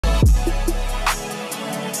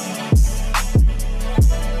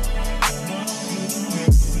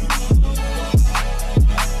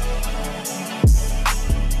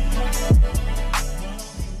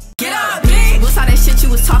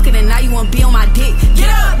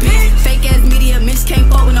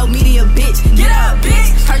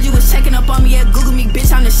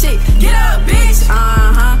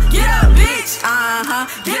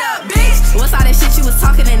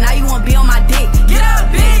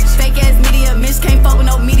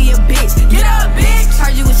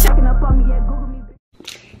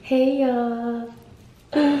Hey y'all,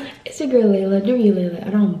 it's your girl Layla, Dreamy Layla,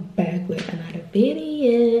 and I'm back with another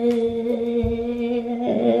video.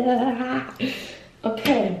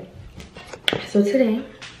 Okay, so today,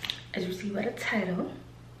 as you see by the title,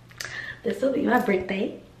 this will be my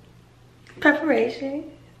birthday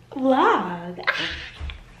preparation vlog.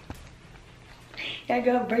 Your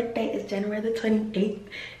girl birthday is January the 28th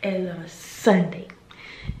and on a Sunday,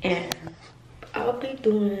 and I'll be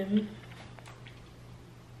doing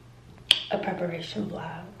a preparation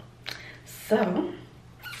vlog. So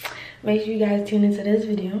make sure you guys tune into this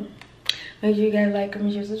video. Make sure you guys like,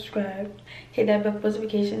 comment, share, subscribe, hit that bell for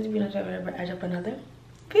notifications if you don't whenever I drop another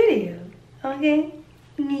video. Okay?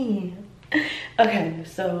 Yeah. Okay,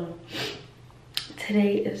 so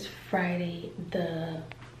today is Friday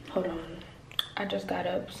hold on, I just got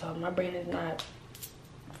up, so my brain is not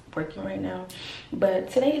working right now, but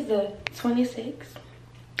today is the 26th,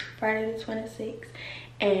 Friday the 26th.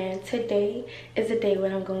 And today is the day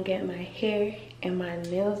when I'm gonna get my hair and my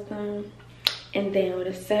nails done. And then on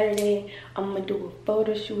a Saturday, I'm gonna do a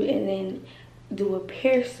photo shoot and then do a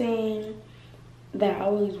piercing that I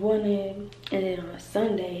always wanted. And then on a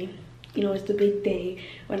Sunday, you know, it's the big day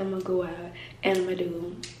when I'm gonna go out and I'm gonna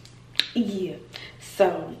do, yeah.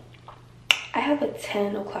 So I have a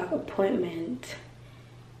 10 o'clock appointment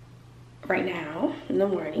right now in the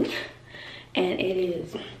morning, and it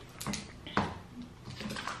is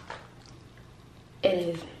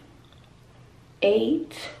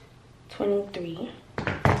 8:23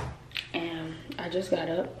 and I just got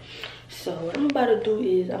up. So what I'm about to do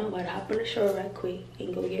is I'm about to hop in the shower right quick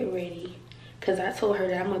and go get ready, because I told her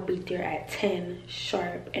that I'm gonna be there at 10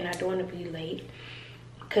 sharp and I don't want to be late,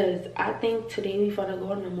 because I think today we finna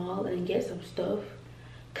go in the mall and get some stuff.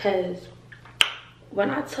 Because when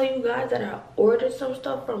I tell you guys that I ordered some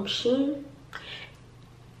stuff from Shein,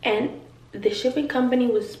 and the shipping company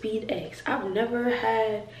was SpeedX. I've never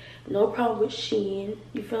had no problem with Shein,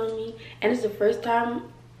 you feel me? And it's the first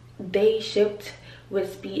time they shipped my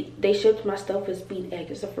stuff with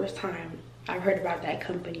SpeedX. It's the first time I've heard about that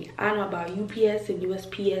company. I know about UPS and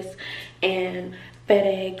USPS and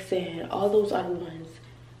FedEx and all those other ones.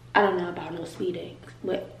 I don't know about no SpeedX.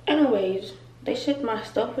 But anyways, they shipped my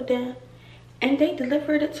stuff with them and they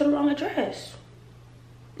delivered it to the wrong address.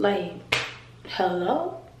 Like,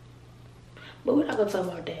 hello? But we're not gonna talk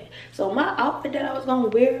about that. So my outfit that I was gonna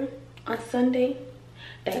wear on Sunday,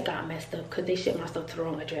 that got messed up because they shipped my stuff to the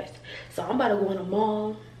wrong address. So I'm about to go in the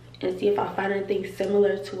mall and see if I find anything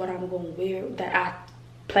similar to what I'm gonna wear that I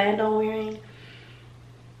planned on wearing,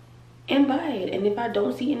 and buy it. And if I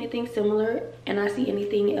don't see anything similar and I see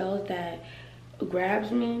anything else that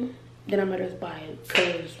grabs me, then I'm gonna just buy it,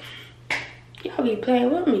 because y'all be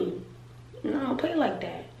playing with me. No, I don't play like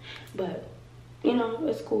that. But you know,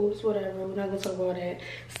 it's cool, it's whatever, we're not gonna talk about that.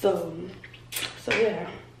 So yeah,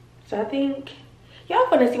 so I think y'all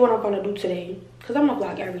gonna see what I'm gonna do today, because I'm gonna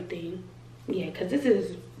vlog everything. Yeah, because this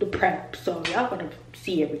is the prep, so y'all gonna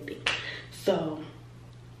see everything. So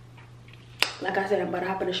like I said, I'm about to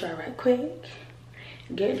hop in the shower right quick,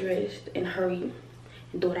 get dressed and hurry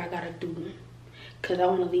and do what I gotta do, because I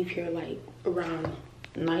want to leave here like around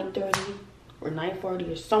 9:30 or 9:40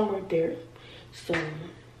 or somewhere there. So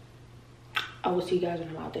I will see you guys when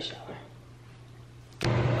I'm out the shower.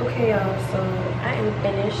 Okay y'all, so I am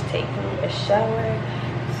finished taking a shower.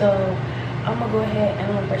 So I'm gonna go ahead and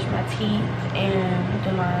I'm gonna brush my teeth and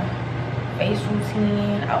do my face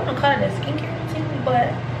routine. I wouldn't call it a skincare routine,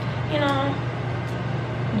 but you know,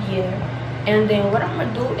 yeah. And then what I'm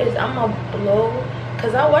gonna do is I'm gonna blow,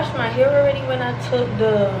 because I washed my hair already when I took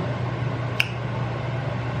the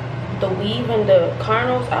weave and the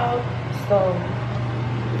cornrows out. So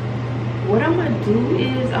what I'm gonna do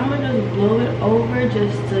is I'm gonna just blow it over,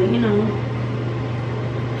 just to, you know,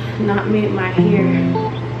 not make my hair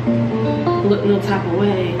look no type of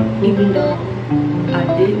way, even though I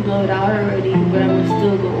did blow it out already, but I'm gonna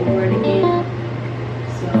still go over it again.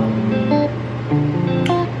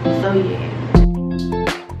 So yeah.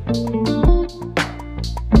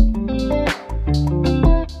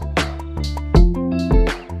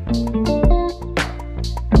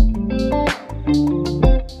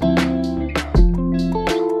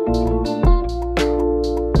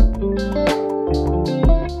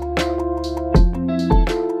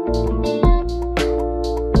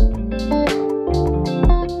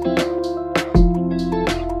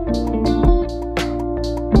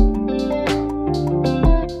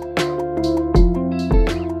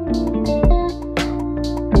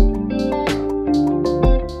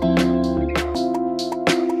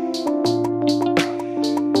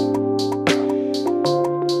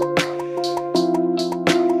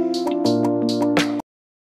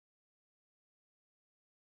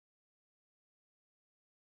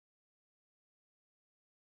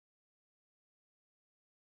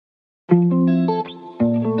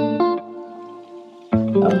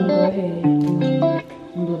 gonna go ahead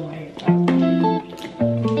and do my hair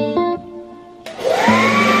top.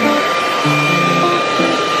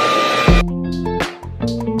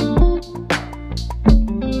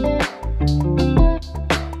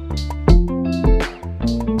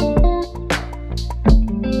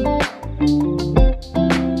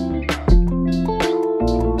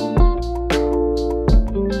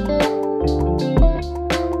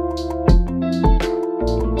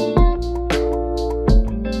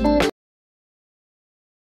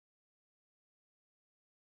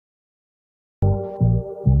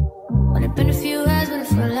 Been a few hours, but it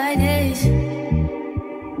felt like days.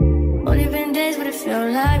 Only been days, but it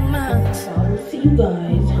felt like months. I'll see you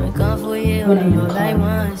guys. Been gone for a year, only know like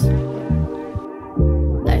once.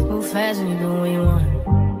 Life move fast when you do what you want.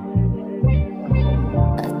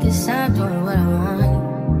 At this time, doing what I want.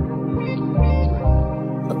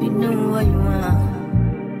 Hope you doing what you want.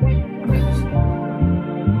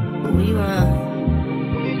 What you want?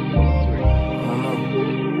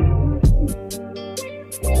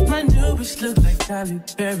 My new bitch look like Halle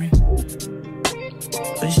Berry,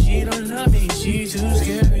 but she don't love me, she too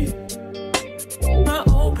scary. My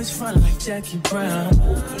old bitch front like Jackie Brown.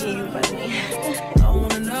 I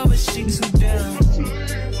wanna know if she too down.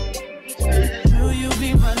 Will you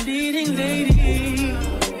be my leading lady?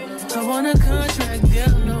 I want a contract,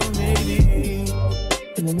 girl, no maybe.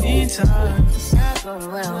 In the meantime, It's not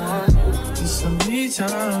going what I want. need some me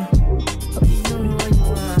time. Hope you doing what you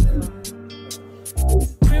want.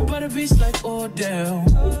 Crib by the beach like Odell.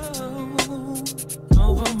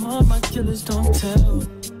 Over my killers don't tell.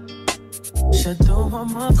 Shadow my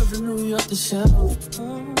mom cause I New York the shelf.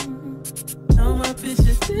 Now my bitch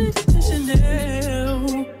is addicted to Chanel.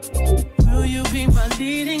 Will you be my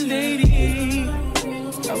leading lady?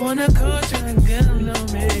 I wanna contract, girl, no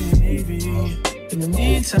maybe. In the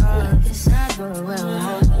meantime, It's not going what I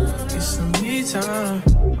want. get some me time.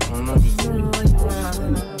 Hope you doing what you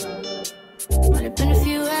want. Only been a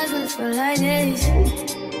few hours, but it felt like days.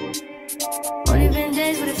 Only been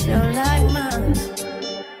days, but it felt like months.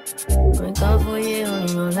 Been gone for a year,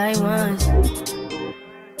 only know like once.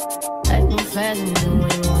 Life move fast when you do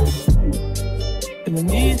what you want. In the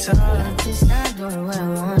meantime, It's not doing what I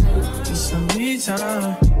want. get some me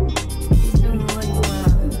time. You doing what you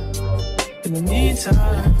want. In the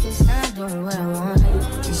meantime, It's not doing what I want.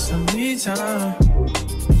 get some me time.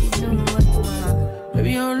 You doing what you want.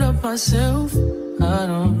 Maybe I don't love myself, I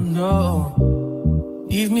don't know.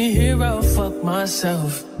 Leave me here, I'll fuck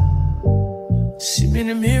myself. See me in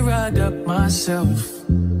the mirror, I duck myself.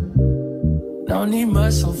 Don't need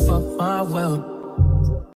myself, fuck my wealth.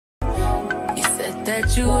 You said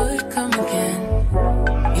that you would come again.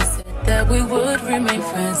 You said that we would remain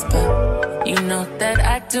friends, but you know that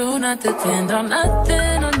I do not depend on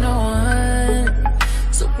nothing or no one.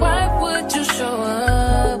 So why would you show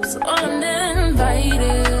up so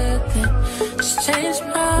uninvited? Just change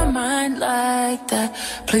my mind like that.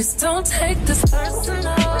 Please don't take this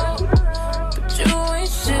personal. But you ain't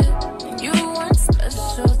shit, and you weren't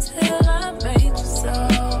special till I made you so.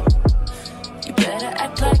 You better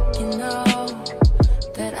act like you know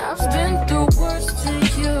that I've been through worse to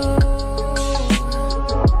you.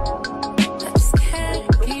 I just can't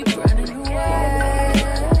keep running away.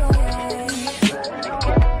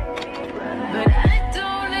 But I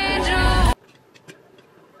don't need you.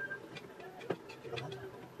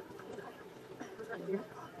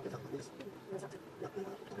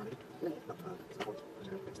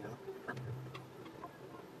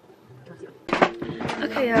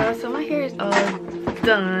 Okay, y'all, so my hair is all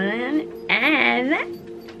done and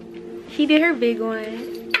she did her big one.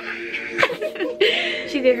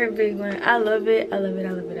 She did her big one. I love it. I love it.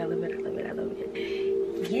 I love it. I love it. I love it. I love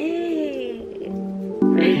it. Yay.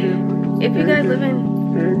 If you guys live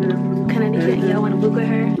in Connecticut and y'all want to book with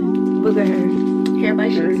her, book with her. Hair by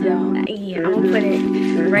Sheets, y'all. Yeah, I'm gonna put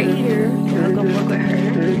it right here. Y'all go book with her.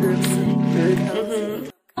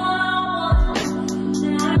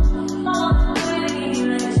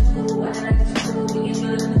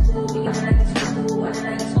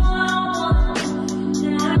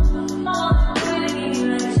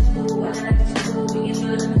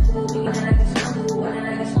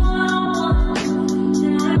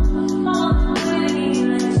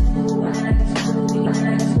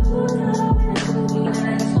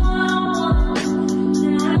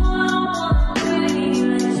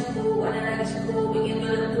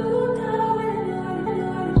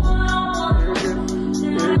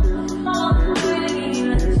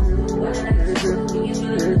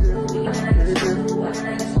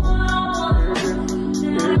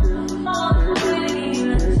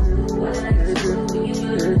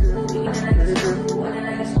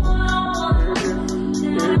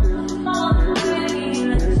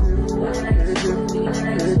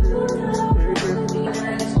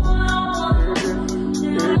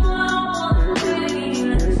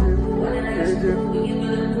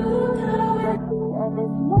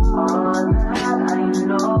 I'm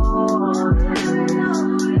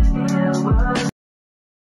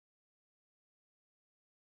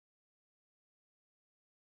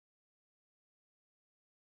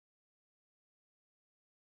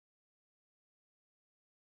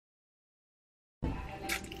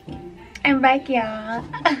back, y'all.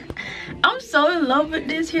 I'm so in love with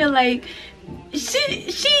this here. Like,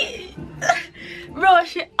 she bro,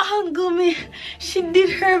 she angled me. She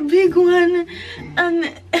did her big one,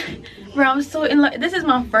 and bro, I'm so in love. This is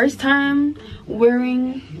my first time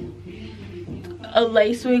wearing a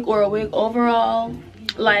lace wig or a wig overall,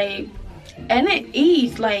 like, and it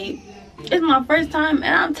is like, it's my first time,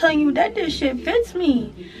 and I'm telling you that this shit fits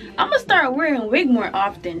me. I'm gonna start wearing wig more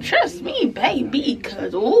often, trust me, baby,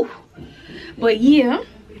 cause ooh. But yeah,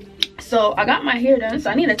 so I got my hair done, so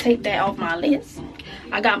I need to take that off my list.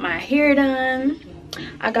 I got my hair done,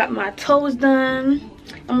 I got my toes done.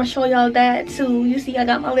 I'm gonna show y'all that too. You see I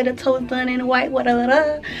got my little toes done in white,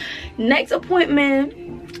 whatever. Next appointment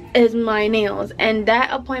is my nails, and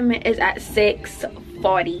that appointment is at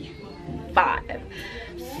 6:45.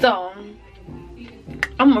 So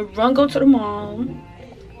I'm gonna go to the mall.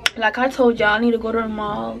 Like I told y'all, I need to go to the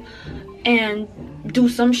mall and do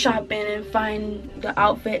some shopping and find the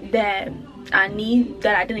outfit that I need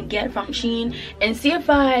that I didn't get from Shein, and see if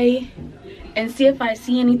I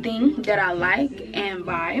see anything that I like and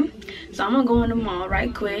buy. So I'm gonna go in the mall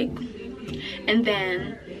right quick, and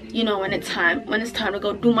then, you know, when it's time to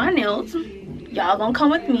go do my nails, y'all gonna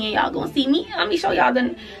come with me and y'all gonna see me. Let me show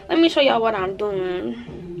y'all what I'm doing.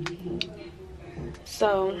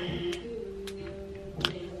 So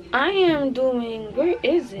I am doing, where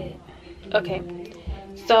is it? Okay,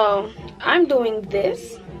 so I'm doing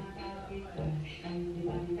this.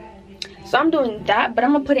 So I'm doing that, but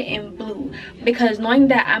I'm gonna put it in blue because knowing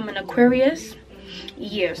that I'm an Aquarius,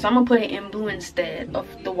 yeah, so I'm gonna put it in blue instead of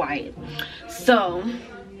the white. So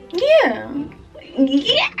yeah,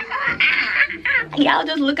 y'all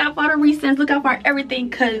just look out for the recents, look out for everything,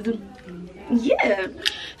 cause yeah.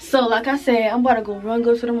 So like I said, I'm about to go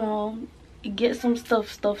to the mall, get some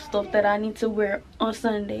stuff that I need to wear on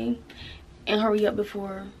Sunday, and hurry up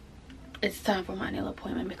before it's time for my nail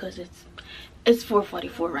appointment, because it's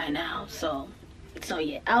 4:44 right now. So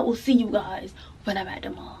yeah, I will see you guys when I'm at the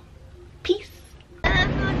mall. Peace.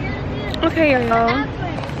 Okay, y'all,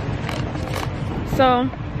 so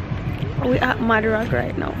we at Mad Rock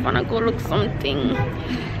right now. I'm gonna go look something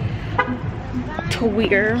to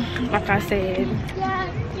wear, like I said.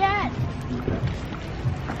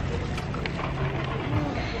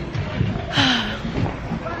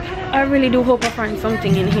 I really do hope I find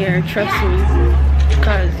something in here, trust me.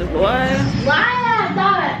 Cause what?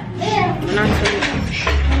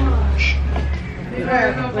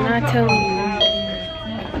 When I tell you.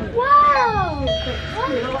 Wow!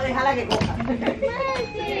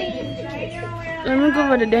 Let me go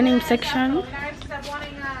over the denim section.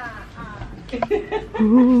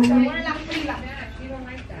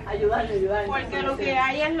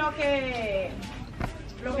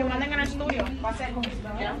 Lo que mandan en el estudio va a ser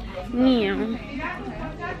yeah.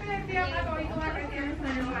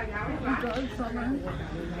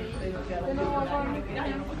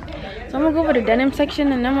 So I'm gonna go over the denim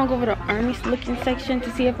section, and then I'm gonna go over the army looking section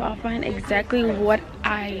to see if I'll find exactly what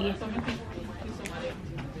I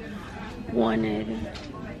wanted.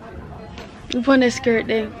 We put a skirt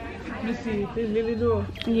there. You see, it's really low.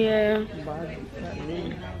 Yeah.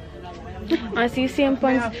 I see same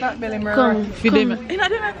pants. Come.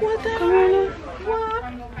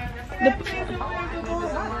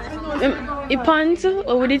 The pants.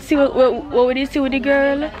 Or we did see what we did see with the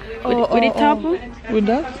girl with the top. With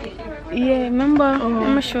that? Yeah, remember? I'm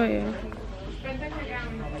gonna show you.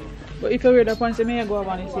 But if you wear the pants, you may go up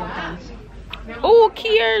on the same pants. Oh,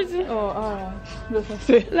 cares. Oh, just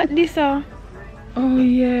say. Like this. Oh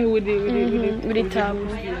yeah, with the top.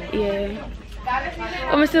 Yeah.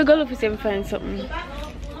 I'm still gonna look for some find something.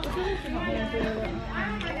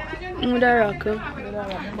 With a rock. So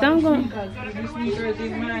I'm going.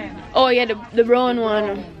 Oh yeah, the brown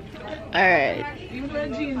one. Alright.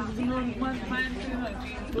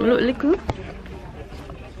 Look little.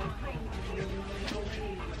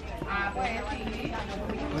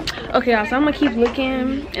 Okay, y'all, so I'm gonna keep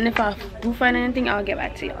looking, and if I do find anything, I'll get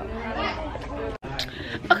back to y'all.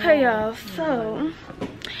 Okay, y'all, so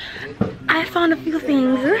I found a few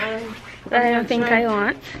things that I don't think I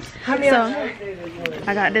want. So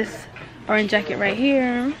I got this orange jacket right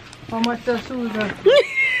here. How much the shoes are?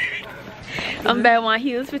 I'm buying one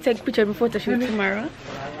heels. We take picture before the shoot tomorrow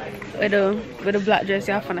with a black dress.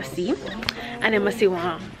 Y'all finna see, and then I see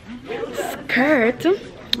one skirt.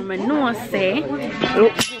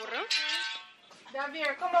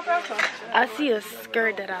 I see a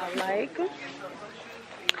skirt that I like. And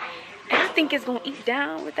I think it's gonna eat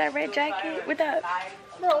down with that red jacket, with that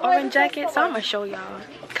orange jacket. So I'm gonna show y'all.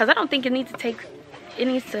 Cause I don't think it needs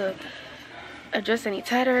to adjust any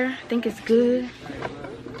tighter. I think it's good.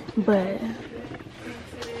 But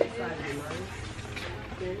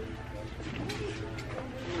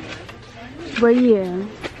yeah.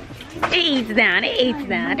 It eats down, it eats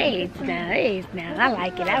down, it eats down, it eats down. I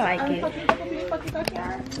like it, I like it.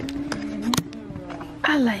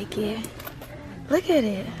 I like it. Look at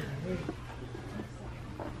it.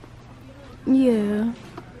 Yeah.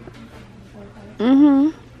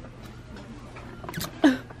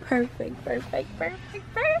 Perfect, perfect,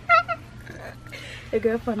 perfect, perfect. The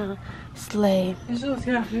girl finna slay. You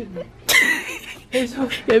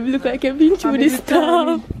look like I've been through this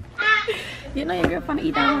stuff. You know your girl finna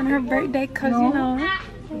eat down on her birthday, cause you know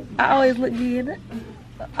I always look good.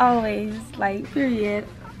 Always, like, period.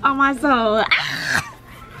 On my soul.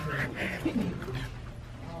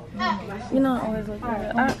 You know I always look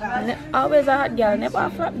good. Always a hot girl, never a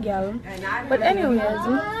flop girl. But anyways,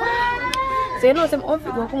 so you know some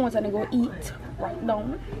outfit go come out and go eat right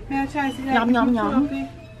down. Yum yum yum.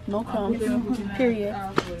 No crumbs. Period.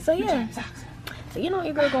 So yeah. So you know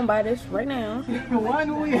your girl gonna buy this right now.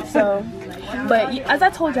 So, but as I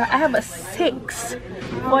told y'all, I have a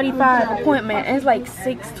 6:45 appointment. And it's like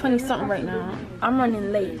 6:20 something right now. I'm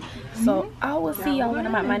running late. So I will see y'all when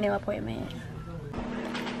I'm at my nail appointment.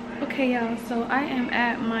 Okay y'all, so I am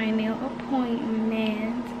at my nail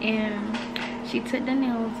appointment and she took the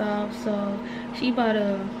nails off. So she about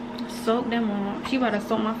to soak them off. She about to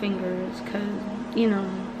soak my fingers because, you know,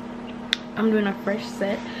 I'm doing a fresh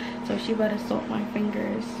set. So she better soak my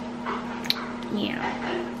fingers. Yeah.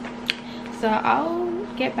 So I'll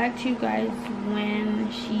get back to you guys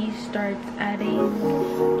when she starts adding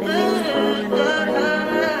the nails on and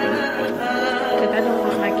because I don't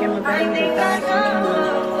want my camera battery to die. So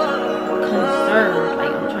I'm trying to conserve.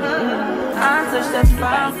 Like I'm trying to, I touch that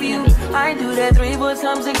fire for you. I do that 3 more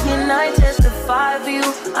times again. I testify for you.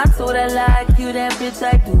 I told I like you, that bitch.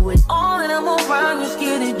 I do it all and I'm around. You're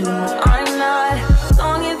scared to do it. I'm not. As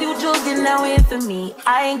long as you joking now in for me,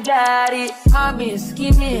 I ain't got it. I've been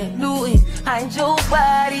scheming, looting, hide your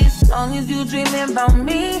body. As long as you dreaming about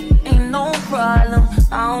me, ain't no problem.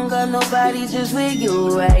 I don't got nobody just with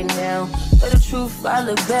you right now. But the truth, I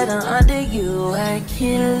look better under you. I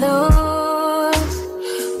can't lose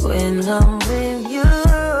when I'm with you.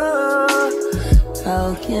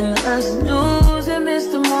 How can us lose and miss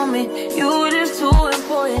the moment? You just too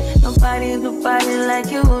important. Nobody do body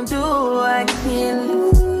like you do. I can't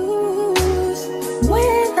lose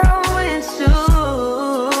when I'm with you.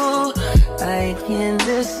 I can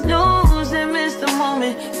just lose and miss the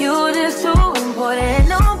moment. You just too important.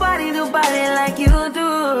 Nobody do body like you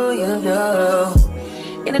do. You do.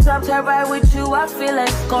 In the top tier ride with you, I feel like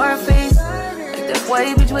Scarface. Like that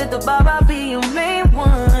white bitch with the bob, I'll be your main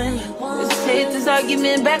one. Let's take this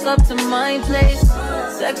argument back up to my place.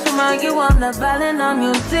 Sex remind you I'm not violent, I'm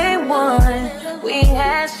your day one. We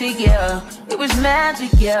had shit, yeah. It was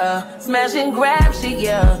magic, yeah. Smash and grab shit,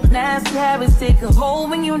 yeah. Nasty habits take a hold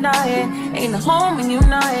when you're not here. Ain't a home when you're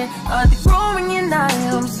not here. Hard to grow when you're not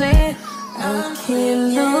here. I'm saying I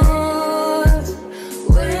can't lose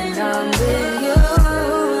when I'm with you.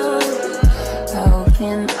 How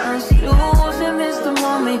can I lose and miss the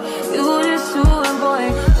moment? You just too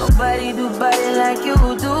important. Nobody do body like you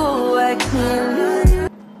do. I can't lose.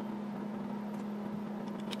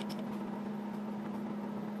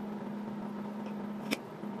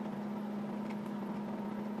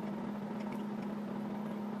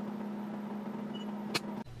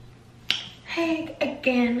 Hey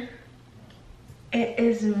again, it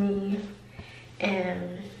is me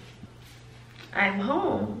and I'm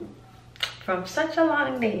home from such a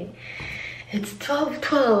long day. It's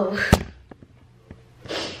 12:12.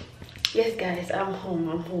 Yes guys, I'm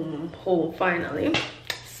home finally.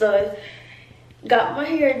 So got my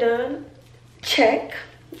hair done, check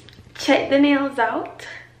the nails out,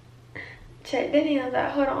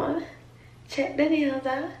 hold on, check the nails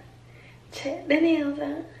out.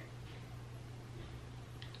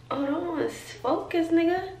 Hold on, focus,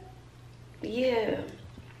 nigga. Yeah.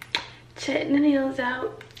 Check the nails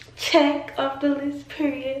out. Check off the list,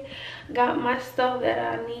 period. Got my stuff that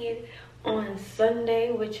I need on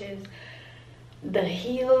Sunday, which is the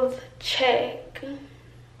heels, check.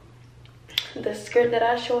 The skirt that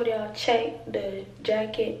I showed y'all, check. The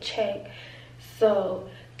jacket, check. So,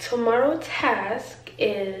 tomorrow's task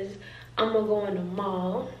is I'm gonna go in the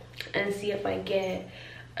mall and see if I get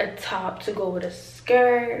a top to go with a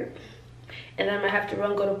skirt, and then I'm gonna have to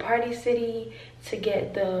go to Party City to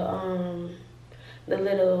get the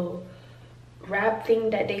little wrap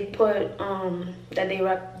thing that they put that they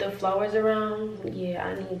wrap the flowers around. Yeah,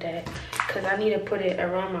 I need that because I need to put it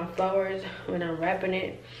around my flowers when I'm wrapping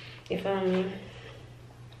it, you feel me?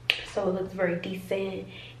 So it looks very decent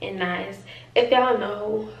and nice. If y'all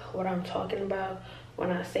know what I'm talking about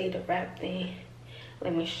when I say the wrap thing,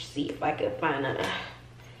 let me see if I can find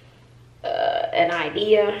an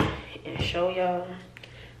idea and show y'all.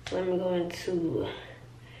 Let me go into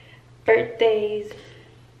birthdays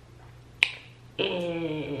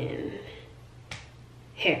and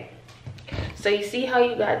hair. So you see how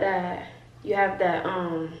you got that, you have that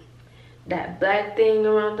that black thing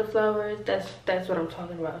around the flowers? That's what I'm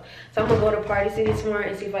talking about. So I'm gonna go to Party City tomorrow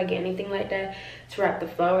and see if I get anything like that to wrap the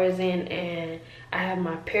flowers in. And I have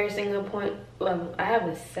my piercing appointment. Well, I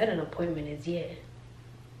haven't set an appointment as yet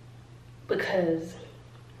because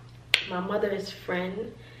my mother's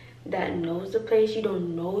friend that knows the place, you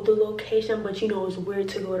don't know the location, but you know it's where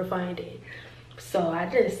to go to find it. So I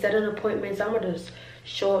didn't set an appointment, so I'm gonna just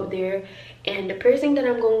show up there. And the piercing that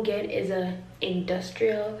I'm gonna get is a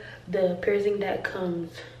industrial, the piercing that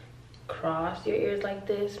comes across your ears like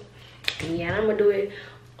this. Yeah, and I'm gonna do it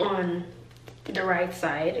on the right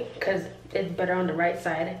side because it's better on the right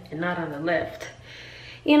side and not on the left.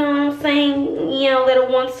 You know what I'm saying? You know,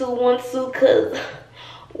 little 1 2 cause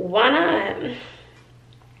why not?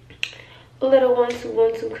 A little 1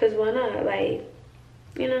 2 cause why not? Like,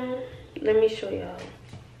 you know, let me show y'all.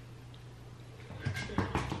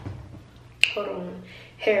 Hold on.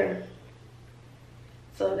 Hair.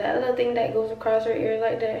 So that little thing that goes across her ear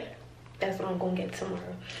like that, that's what I'm gonna get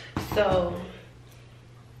tomorrow. So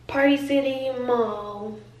Party City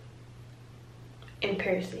Mall and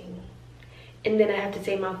piercing. And then I have to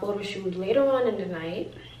take my photo shoot later on in the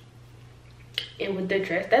night. And with the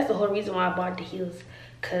dress, that's the whole reason why I bought the heels,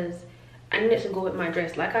 because I needed to go with my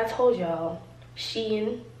dress. Like I told y'all,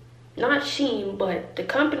 Shein, not Shein, but the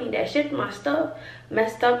company that shipped my stuff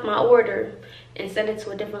messed up my order and sent it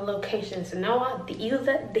to a different location. So now the heels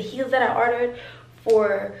that I ordered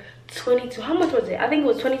for $22, how much was it? I think it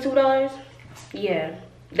was $22. Yeah,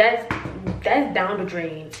 that's down the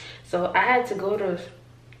drain. So I had to go to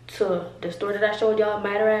the store that I showed y'all,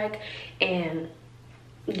 Matarag, and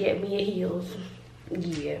get me a heels.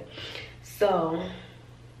 Yeah, so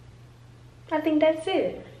I think that's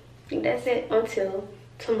it. Until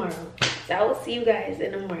tomorrow. So I will see you guys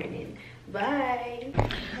in the morning. Bye.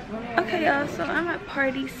 Okay, y'all, so I'm at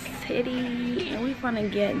Party City and we're gonna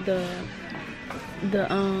get the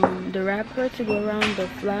wrapper to go around the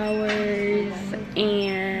flowers,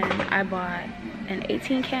 and I bought an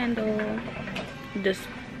 18 candle, the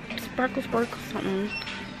sparkle something,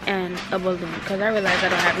 and a balloon because I realized I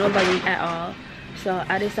don't have no balloon at all. So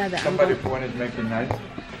I decided that somebody wanted to make it nice.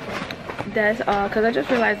 That's all, because I just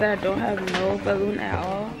realized that I don't have no balloon at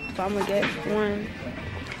all. So I'm gonna get one.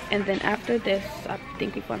 And then after this, I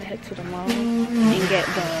think we're gonna head to the mall and get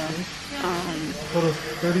the Total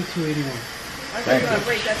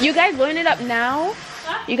 $32.81. You guys blowing it up now?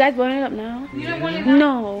 You guys blowing it up now? You don't want it now?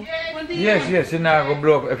 No. Yes, you're not gonna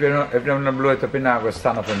blow up. If you're not gonna blow it up, you're not gonna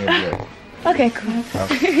stand up on your blow. Okay, cool.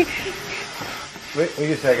 Okay. Wait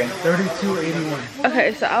a second. $32.81.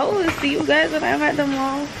 Okay, so I will see you guys when I'm at the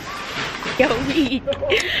mall. Yo, we.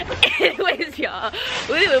 Anyways, y'all,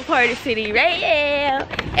 we live in Party City right now,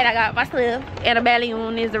 and I got my stuff, and a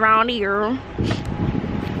balloon is around here.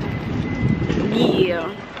 Yeah.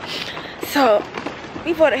 So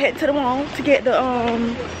we gotta head to the mall to get the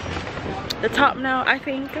top now, I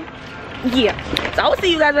think. Yeah. So I will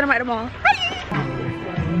see you guys when I'm at the mall. Bye.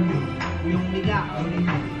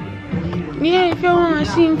 Yeah, if you wanna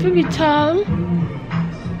see him to be tall.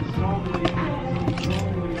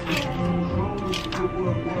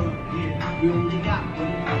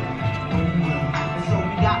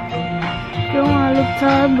 You wanna look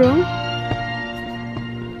tall, bro?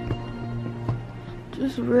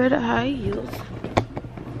 Just wear the high heels.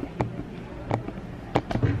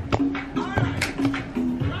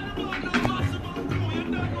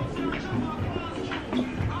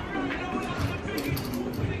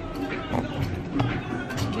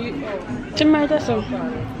 Jimmy, that's all.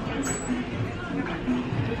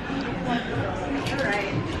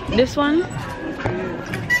 This one?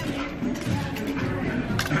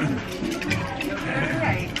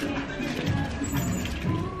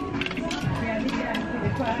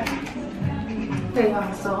 Hey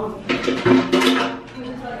y'all, so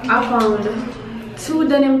I found 2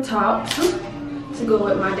 denim tops to to go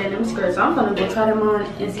with my denim skirt. So I'm gonna go try them on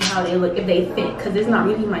and see how they look, if they fit, because it's not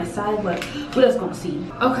really my size, but we're just gonna see.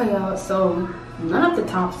 Okay, y'all, so none of the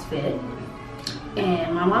tops fit.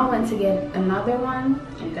 And my mom went to get another one,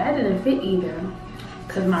 and that didn't fit either.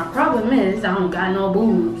 Because my problem is I don't got no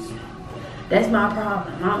boobs. That's my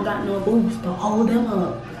problem. I don't got no boobs to hold them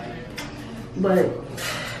up. But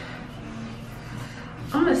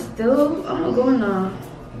I'm gonna go in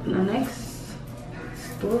the next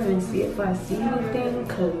store and see if I see anything,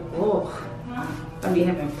 cause I be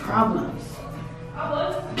having problems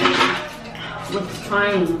with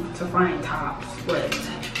trying to find tops, but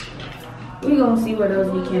we gonna see what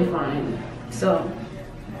else we can find. So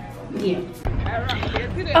yeah.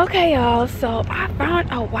 Okay, y'all, so I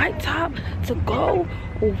found a white top to go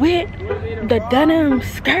with the denim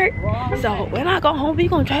skirt. So when I go home, we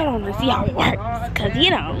gonna try it on and see how it works, cause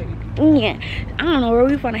you know, yeah, I don't know where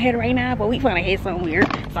we finna head right now, but we finna head somewhere.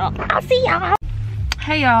 So I'll see y'all.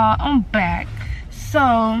 Hey y'all, I'm back. So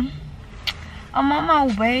I'm on my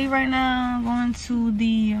way right now, going to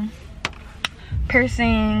the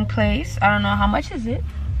piercing place. I don't know how much is it,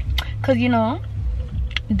 cause you know,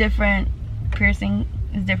 different piercing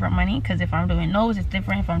is different money. Cause if I'm doing nose, it's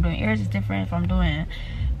different. If I'm doing ears, it's different. If I'm doing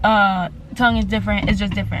tongue, is different. It's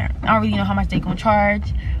just different. I don't really know how much they gonna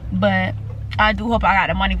charge, but I do hope I got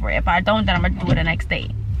the money for it. If I don't, then I'm gonna do it the next day.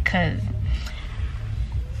 Cause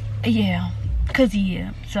yeah.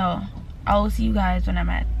 So I will see you guys when I'm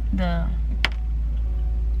at the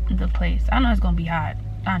place. I know it's gonna be hot.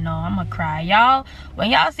 I know I'm gonna cry, y'all.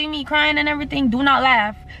 When y'all see me crying and everything, do not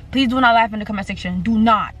laugh. Please do not laugh in the comment section. Do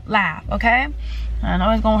not laugh, okay? I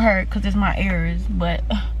know it's gonna hurt because it's my ears, but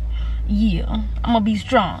yeah, I'm gonna be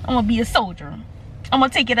strong. I'm gonna be a soldier. I'm gonna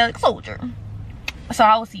take it as a soldier. So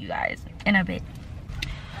I will see you guys in a bit.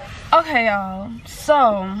 Okay, y'all,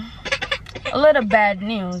 so a little bad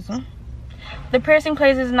news. The piercing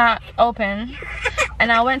place is not open,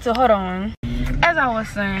 and I went to, hold on, as I was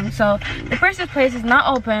saying, so the piercing place is not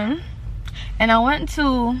open, and I went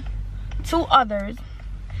to 2 others,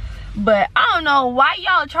 but I don't know why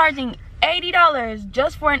y'all charging $80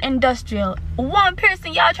 just for an industrial. One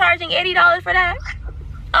piercing, y'all charging $80 for that?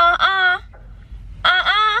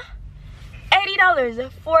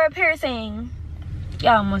 $80 for a piercing.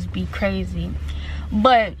 Y'all must be crazy.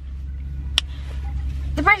 But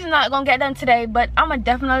the piercing's not gonna get done today, but I'm gonna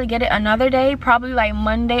definitely get it another day, probably like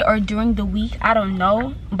Monday or during the week. I don't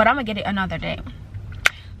know, but I'm gonna get it another day.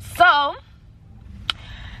 So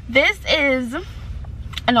this is,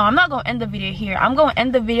 no, I'm not gonna end the video here. I'm gonna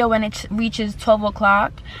end the video when it reaches 12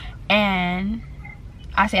 o'clock and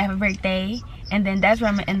I say have a birthday, and then that's where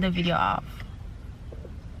I'm gonna end the video off.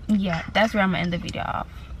 Yeah, that's where I'm gonna end the video off.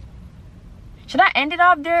 Should I end it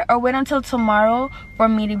off there or wait until tomorrow for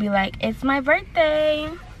me to be like, it's my birthday?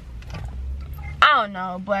 I don't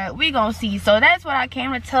know, but we gonna see. So that's what I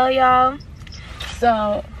came to tell y'all.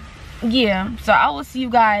 So yeah, so I will see you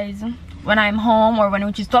guys when I'm home or when it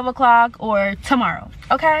reaches 12 o'clock or tomorrow,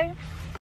 okay?